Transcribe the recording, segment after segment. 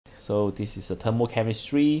So this is a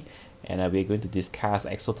thermochemistry, and we're going to discuss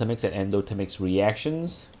exothermic and endothermic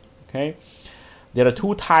reactions. Okay, there are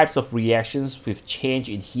two types of reactions with change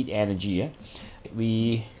in heat energy.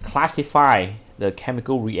 We classify the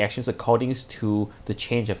chemical reactions according to the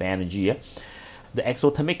change of energy. The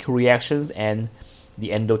exothermic reactions and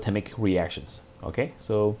the endothermic reactions. Okay,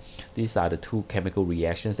 so these are the two chemical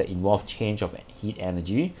reactions that involve change of heat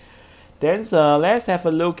energy. Then let's have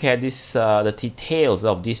a look at this the details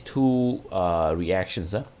of these two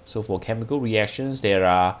reactions. So for chemical reactions, there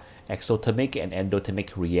are exothermic and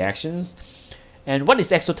endothermic reactions. And what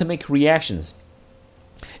is exothermic reactions?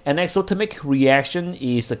 An exothermic reaction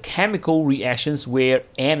is a chemical reactions where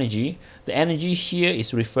the energy here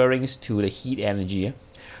is referring to the heat energy.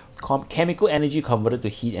 Chemical energy converted to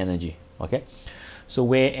heat energy. Okay, so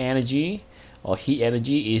where energy or heat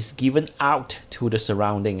energy is given out to the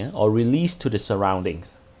surrounding or released to the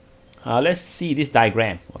surroundings. Let's see this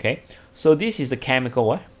diagram. Okay, so this is a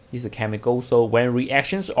chemical. This is a chemical. So when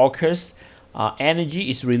reactions occurs,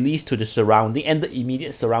 energy is released to the surrounding, and the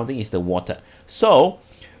immediate surrounding is the water. So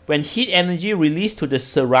when heat energy released to the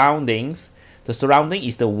surrounding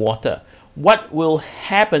is the water. What will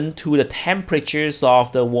happen to the temperatures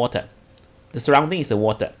of the water? The surrounding is the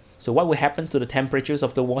water. So what will happen to the temperatures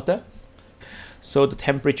of the water? So the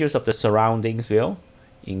temperatures of the surroundings will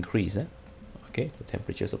increase. Okay, the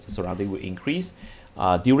temperatures of the surrounding will increase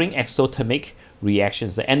during exothermic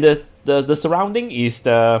reactions. And the surrounding is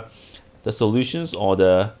the solutions or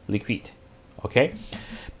the liquid. Okay,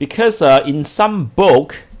 because in some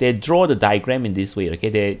book they draw the diagram in this way. Okay,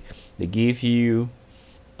 they give you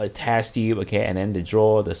a test tube, okay, and then they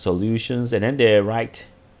draw the solutions, and then they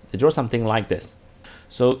draw something like this.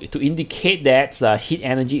 So to indicate that heat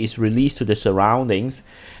energy is released to the surroundings,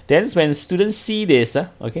 then when students see this,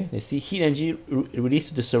 okay, they see heat energy released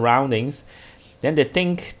to the surroundings, then they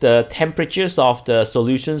think the temperatures of the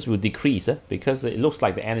solutions will decrease because it looks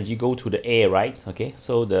like the energy go to the air, right? Okay,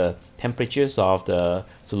 so the temperatures of the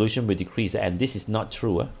solution will decrease, and this is not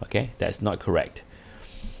true. Okay, that's not correct.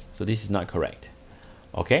 So this is not correct.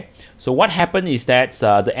 Okay, so what happened is that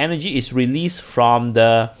the energy is released from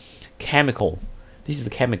the chemical. This is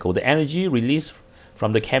a chemical. The energy released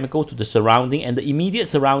from the chemical to the surrounding, and the immediate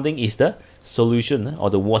surrounding is the solution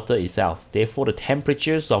or the water itself. Therefore, the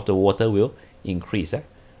temperatures of the water will increase.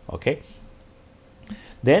 Okay.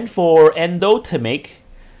 Then for endothermic,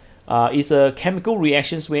 is a chemical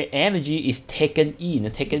reactions where energy is taken in.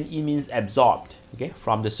 Taken in means absorbed. Okay,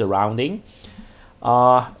 from the surrounding.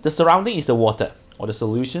 The surrounding is the water or the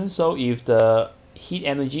solution. So if the heat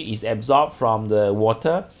energy is absorbed from the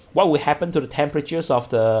water, what will happen to the temperatures of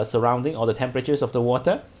the surrounding or the temperatures of the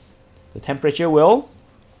water? The temperature will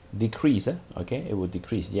decrease. Okay, it will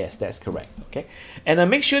decrease. Yes, that's correct. Okay, and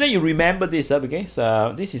make sure that you remember this because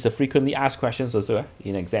this is a frequently asked questions also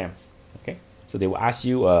in exam. Okay, so they will ask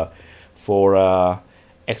you for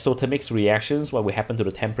exothermic reactions, what will happen to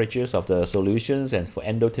the temperatures of the solutions, and for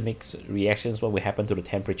endothermic reactions, what will happen to the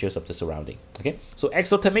temperatures of the surrounding. Okay, so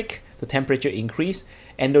exothermic, the temperature increase;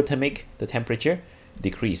 endothermic, the temperature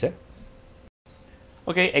decrease.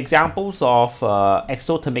 Okay, examples of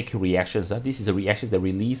exothermic reactions. This is a reaction that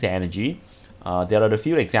release energy. There are a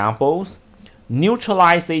few examples.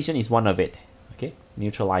 Neutralization is one of it. Okay,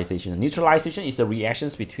 neutralization. Neutralization is a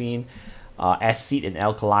reactions between acid and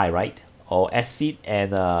alkali, right? Or acid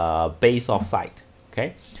and base oxide.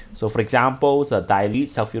 Okay, so for example, dilute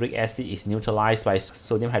sulfuric acid is neutralized by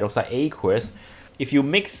sodium hydroxide aqueous. If you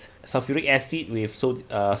mix sulfuric acid with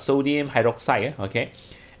sodium hydroxide, okay,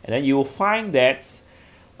 and then you will find that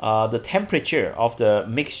the temperature of the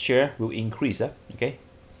mixture will increase. Okay,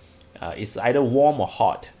 it's either warm or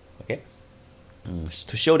hot. Okay,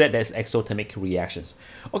 to show that there's exothermic reactions.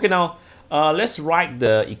 Okay, now let's write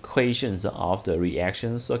the equations of the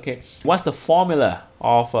reactions. Okay, what's the formula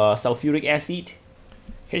of sulfuric acid?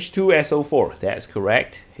 H2SO4. That's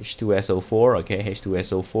correct. H2SO4. Okay,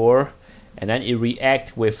 H2SO4. And then it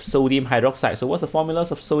reacts with sodium hydroxide. So what's the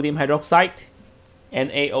formulas of sodium hydroxide?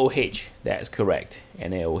 NaOH. That's correct.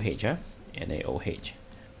 NaOH. NaOH.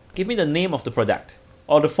 Give me the name of the product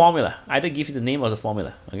or the formula. Either give you the name or the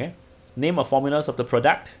formula. Okay. Name of formulas of the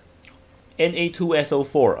product.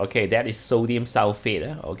 Na2SO4. Okay, that is sodium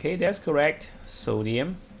sulfate. Okay, that's correct.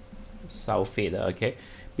 Sodium sulfate. Okay,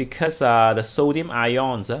 because the sodium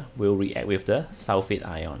ions will react with the sulfate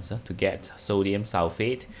ions to get sodium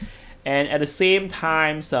sulfate. And at the same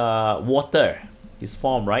time, water is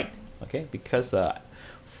formed, right? Okay, because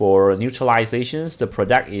for neutralizations, the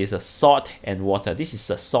product is a salt and water. This is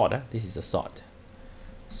a salt. This is a salt.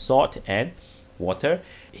 Salt and water.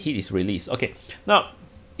 Heat is released. Okay, now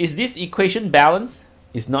is this equation balanced?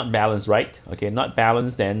 It's not balanced, right? Okay, not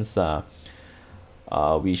balanced, then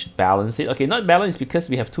we should balance it. Okay, not balanced because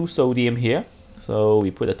we have 2 sodium here. So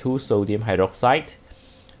we put a 2 sodium hydroxide.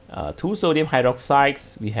 2 sodium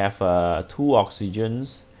hydroxides, we have 2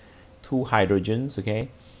 oxygens, 2 hydrogens, okay?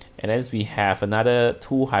 And then we have another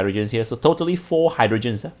 2 hydrogens here. So totally 4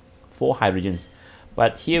 hydrogens, 4 hydrogens.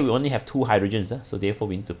 But here we only have 2 hydrogens, so therefore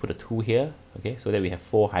we need to put a 2 here, okay? So that we have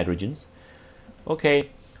 4 hydrogens. Okay,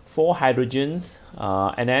 4 hydrogens,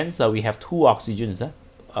 and then so we have 2 oxygens.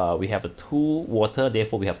 We have a 2 water,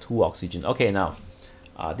 therefore we have 2 oxygen. Okay, now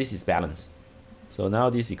this is balanced. So now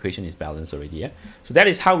this equation is balanced already. Yeah? So that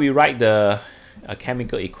is how we write the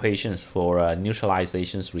chemical equations for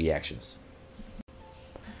neutralization reactions.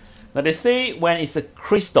 Now they say when it's a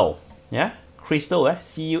crystal, yeah, crystal,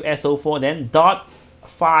 CuSO4, then dot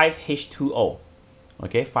 5H2O,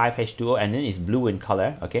 okay, 5H2O, and then it's blue in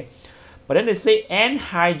color, okay. But then they say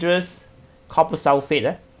anhydrous copper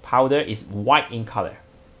sulfate powder is white in color,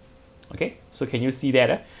 okay. So can you see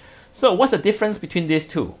that? So what's the difference between these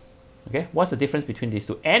two? Okay, what's the difference between these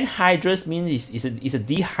two? Anhydrous means is a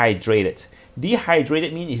dehydrated.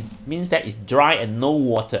 Dehydrated means that it's dry and no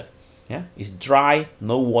water. Yeah, it's dry,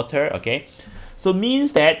 no water. Okay, so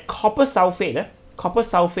means that copper sulfate,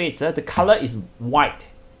 the color is white.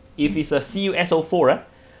 If it's a CuSO4,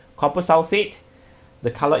 copper sulfate, the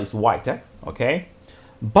color is white. Okay,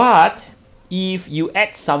 but if you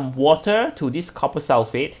add some water to this copper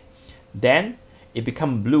sulfate, then it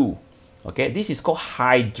becomes blue. Okay, this is called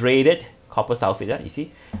hydrated copper sulfate. You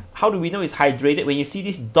see, how do we know it's hydrated? When you see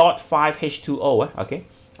this dot 5H2O, okay,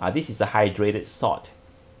 this is a hydrated salt.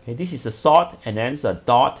 Okay, this is a salt, and then it's a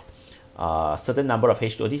dot, certain number of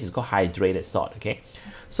H2O. This is called hydrated salt. Okay,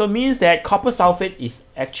 so it means that copper sulfate is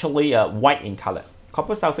actually white in color.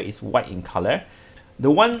 Copper sulfate is white in color.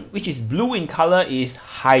 The one which is blue in color is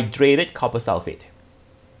hydrated copper sulfate.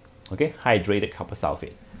 Okay, hydrated copper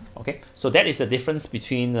sulfate. Okay, so that is the difference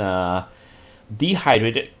between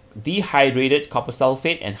dehydrated copper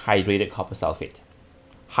sulfate and hydrated copper sulfate.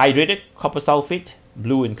 Hydrated copper sulfate,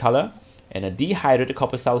 blue in color, and a dehydrated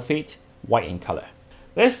copper sulfate, white in color.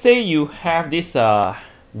 Let's say you have this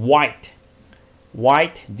white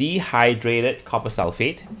dehydrated copper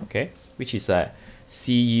sulfate, okay, which is a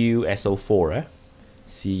CuSO4,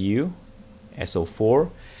 CuSO4,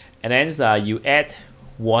 and then you add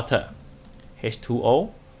water,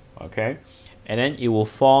 H2O, okay, and then it will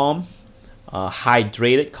form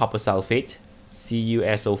hydrated copper sulfate,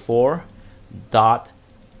 CuSO4 dot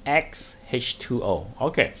XH2O.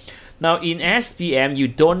 Okay, now in SPM you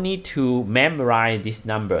don't need to memorize this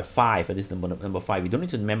number 5, this number 5. You don't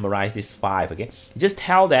need to memorize this 5. Okay, you just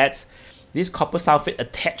tell that this copper sulfate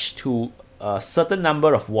attached to a certain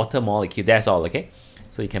number of water molecule. That's all. Okay,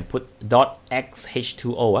 so you can put dot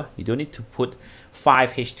XH2O. You don't need to put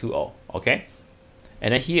 5H2O. Okay.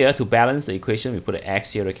 And then here, to balance the equation, we put an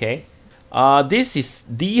X here, okay? This is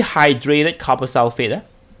dehydrated copper sulfate.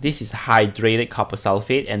 This is hydrated copper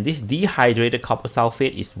sulfate, and this dehydrated copper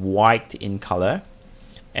sulfate is white in color.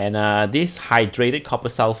 And this hydrated copper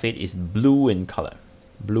sulfate is blue in color.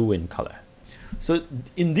 Blue in color. So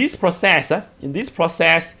in this process,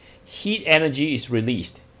 heat energy is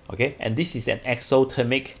released, okay? And this is an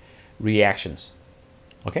exothermic reactions,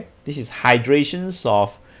 okay? This is hydrations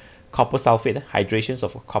of copper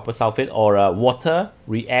sulfate, or water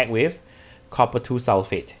react with copper 2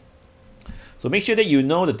 sulfate. So make sure that you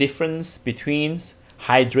know the difference between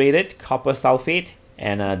hydrated copper sulfate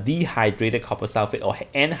and dehydrated copper sulfate, or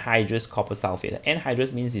anhydrous copper sulfate.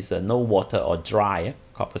 Anhydrous means it's no water or dry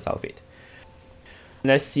copper sulfate.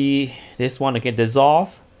 Let's see this one again.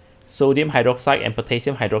 Dissolve sodium hydroxide and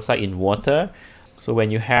potassium hydroxide in water. So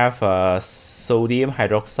when you have sodium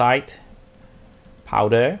hydroxide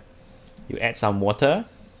powder, you add some water,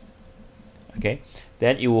 okay,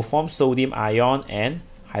 then it will form sodium ion and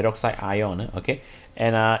hydroxide ion, okay,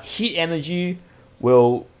 and heat energy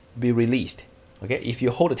will be released, okay. If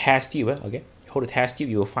you hold a test tube, okay,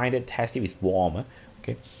 you will find that the test tube is warm,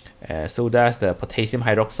 okay. So does the potassium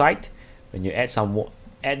hydroxide. When you add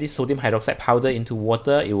this sodium hydroxide powder into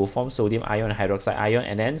water, it will form sodium ion and hydroxide ion,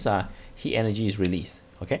 and then heat energy is released,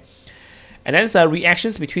 okay. And then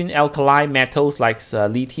reactions between alkali metals like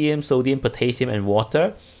lithium, sodium, potassium, and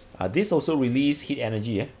water. This also release heat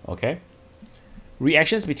energy, okay.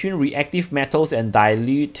 Reactions between reactive metals and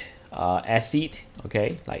dilute acid,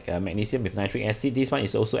 okay, like magnesium with nitric acid. This one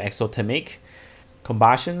is also exothermic.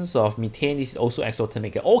 Combustions of methane is also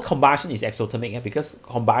exothermic. All combustion is exothermic because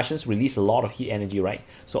combustions release a lot of heat energy, right?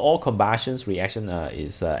 So all combustions reaction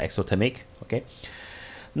is exothermic, okay.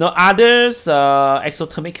 Now others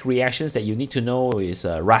exothermic reactions that you need to know is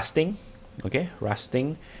rusting. okay,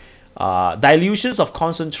 rusting. Dilutions of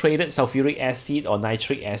concentrated sulfuric acid or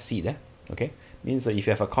nitric acid, okay, means that if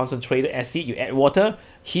you have a concentrated acid, you add water,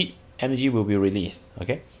 heat energy will be released,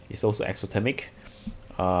 okay. It's also exothermic.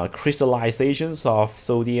 Crystallizations of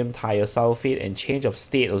sodium thiosulfate and change of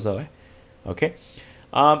state also, okay.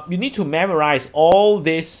 You need to memorize all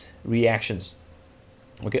these reactions,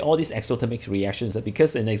 okay, all these exothermic reactions,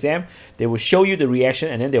 because in the exam they will show you the reaction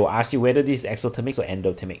and then they will ask you whether this is exothermic or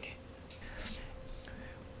endothermic.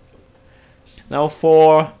 Now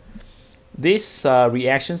for these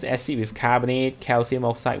reactions, acid with carbonate, calcium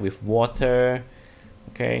oxide with water,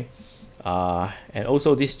 okay, and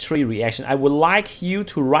also these three reactions, I would like you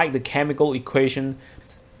to write the chemical equation.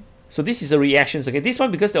 So this is a reactions, okay. This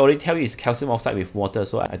one, because they already tell you it's calcium oxide with water,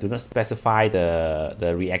 so I do not specify the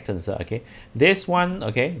reactants, okay. This one,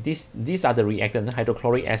 okay, these are the reactants: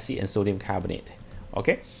 hydrochloric acid and sodium carbonate,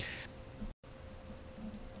 okay.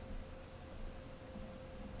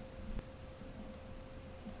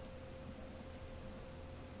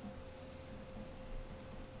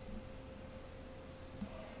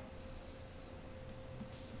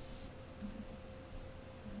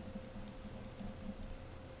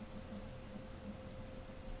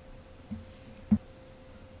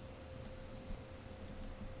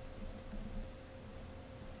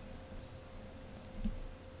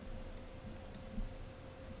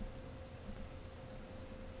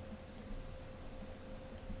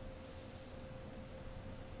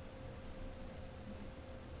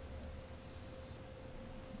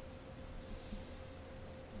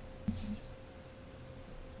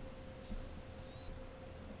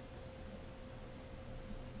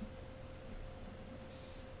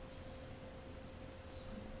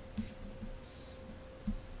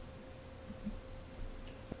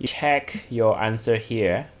 Check your answer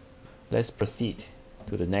here. Let's proceed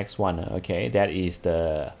to the next one, okay. That is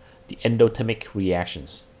the endothermic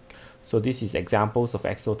reactions. So this is examples of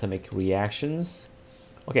exothermic reactions.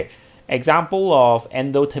 Okay, example of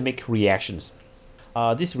endothermic reactions.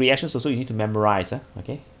 These reactions also you need to memorize,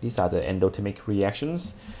 okay. These are the endothermic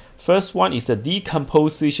reactions. First one is the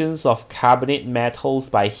decompositions of carbonate metals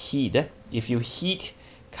by heat. If you heat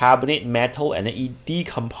carbonate metal and then it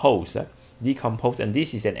decompose, and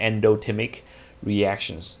this is an endothermic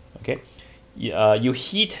reactions, okay. You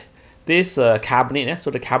heat this carbonate, so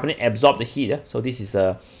the carbonate absorb the heat, so this is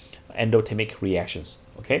endothermic reactions,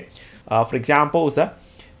 okay. For examples,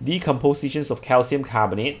 decompositions of calcium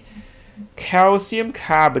carbonate. Calcium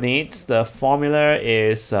carbonates, the formula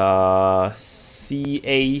is Ca,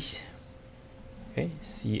 okay,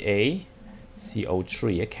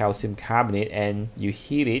 CaCO3, calcium carbonate, and you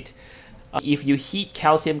heat it. If you heat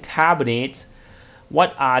calcium carbonate,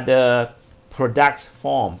 what are the products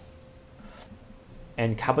formed?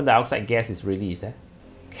 And carbon dioxide gas is released.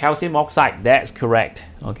 Calcium oxide, that's correct.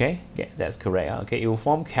 Okay, yeah, that's correct. Okay, it will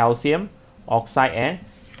form calcium oxide and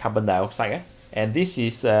carbon dioxide. And this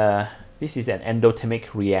is an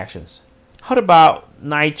endothermic reactions. How about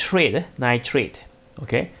nitrate? Nitrate.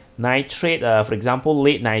 Okay, nitrate. For example,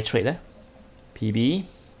 lead nitrate.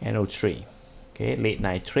 PbNO3. Okay, lead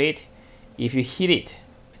nitrate. If you heat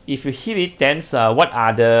it, then what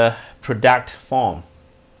are the product form?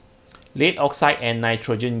 Lead oxide and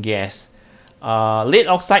nitrogen gas. Lead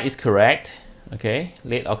oxide is correct. Okay,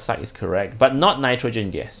 lead oxide is correct, but not nitrogen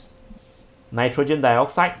gas. Nitrogen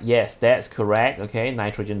dioxide, yes, that's correct. Okay,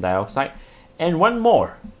 nitrogen dioxide. And one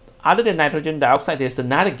more. Other than nitrogen dioxide, there's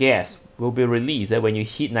another gas will be released when you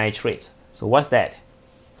heat nitrates. So what's that?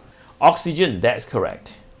 Oxygen, that's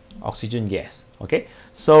correct. Oxygen gas. Okay,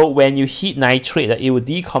 so when you heat nitrate, it will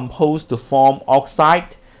decompose to form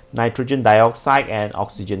oxide, nitrogen dioxide, and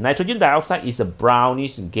oxygen. Nitrogen dioxide is a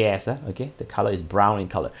brownish gas. Okay, the color is brown in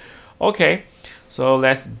color. Okay, so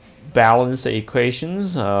let's balance the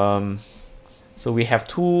equations. So we have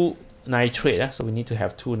two nitrate, so we need to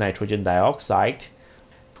have two nitrogen dioxide.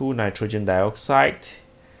 Two nitrogen dioxide.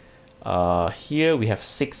 Here we have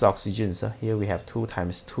 6 oxygens. Here we have 2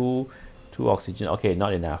 times 2 oxygen. Okay,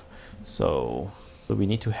 not enough. So we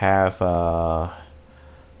need to have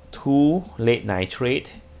 2 lead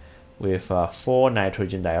nitrate with 4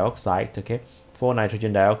 nitrogen dioxide. Okay, 4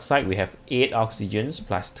 nitrogen dioxide, we have 8 oxygens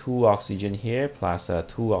plus 2 oxygen here plus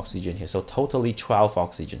 2 oxygen here, so totally 12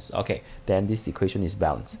 oxygens. Okay, then this equation is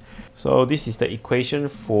balanced. So this is the equation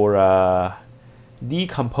for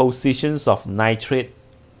decompositions of lead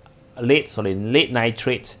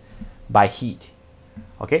nitrate by heat.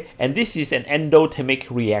 Okay, and this is an endothermic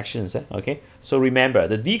reactions. Okay, so remember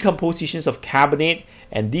the decompositions of carbonate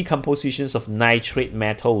and decompositions of nitrate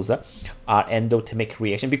metals are endothermic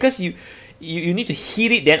reaction, because you need to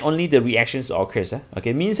heat it, then only the reactions occurs.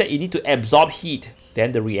 Okay, means that you need to absorb heat,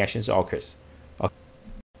 then the reactions occurs. Okay.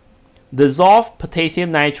 Dissolve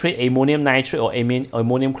potassium nitrate, ammonium nitrate, or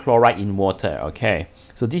ammonium chloride in water. Okay,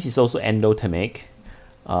 so this is also endothermic.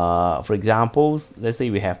 For example, let's say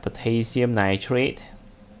we have potassium nitrate.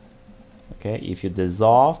 Okay, if you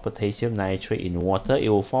dissolve potassium nitrate in water, it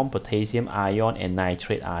will form potassium ion and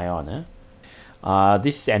nitrate ion.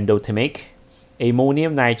 This is endothermic.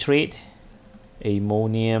 Ammonium nitrate.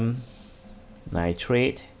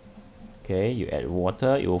 Okay, you add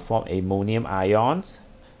water, it will form ammonium ions,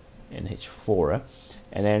 NH4,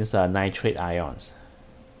 and then nitrate ions.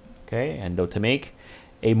 Okay, endothermic.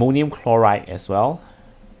 Ammonium chloride as well.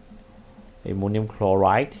 Ammonium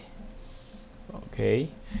chloride. Okay,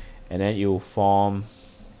 and then you form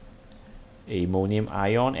ammonium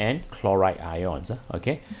ion and chloride ions.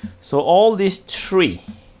 Okay, so all these three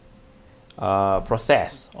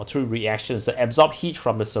process or through reactions that absorb heat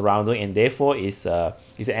from the surrounding, and therefore is an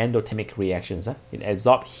endothermic reactions. It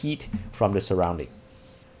absorbs heat from the surrounding.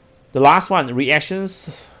 The last one,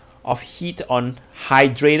 reactions of heat on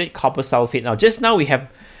hydrated copper sulfate. Now just now we have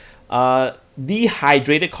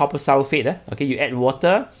dehydrated copper sulfate. Okay, you add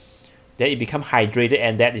water, then it becomes hydrated,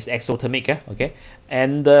 and that is exothermic. Okay,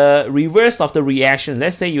 and the reverse of the reaction,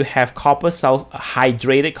 let's say you have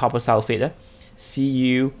hydrated copper sulfate,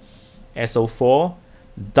 CuSO4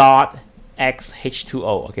 dot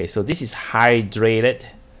XH2O. Okay, so this is hydrated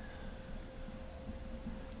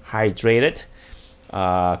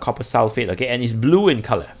copper sulfate. Okay, and it's blue in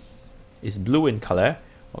color.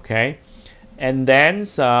 Okay, and then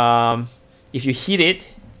if you heat it,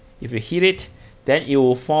 then it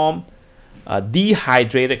will form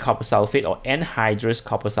dehydrated copper sulfate or anhydrous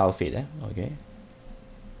copper sulfate. Okay,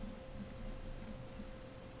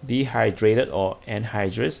 dehydrated or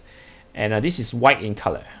anhydrous, and this is white in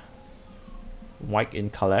color,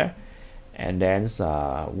 and then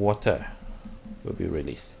water will be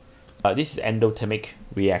released. This is endothermic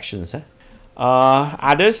reactions.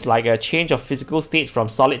 Others like a change of physical state from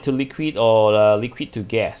solid to liquid or liquid to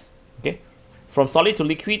gas. Okay, from solid to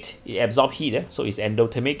liquid, it absorbs heat, so it's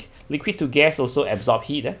endothermic. Liquid to gas also absorb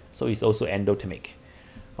heat, so it's also endothermic.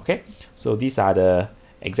 Okay, so these are the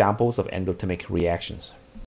examples of endothermic reactions.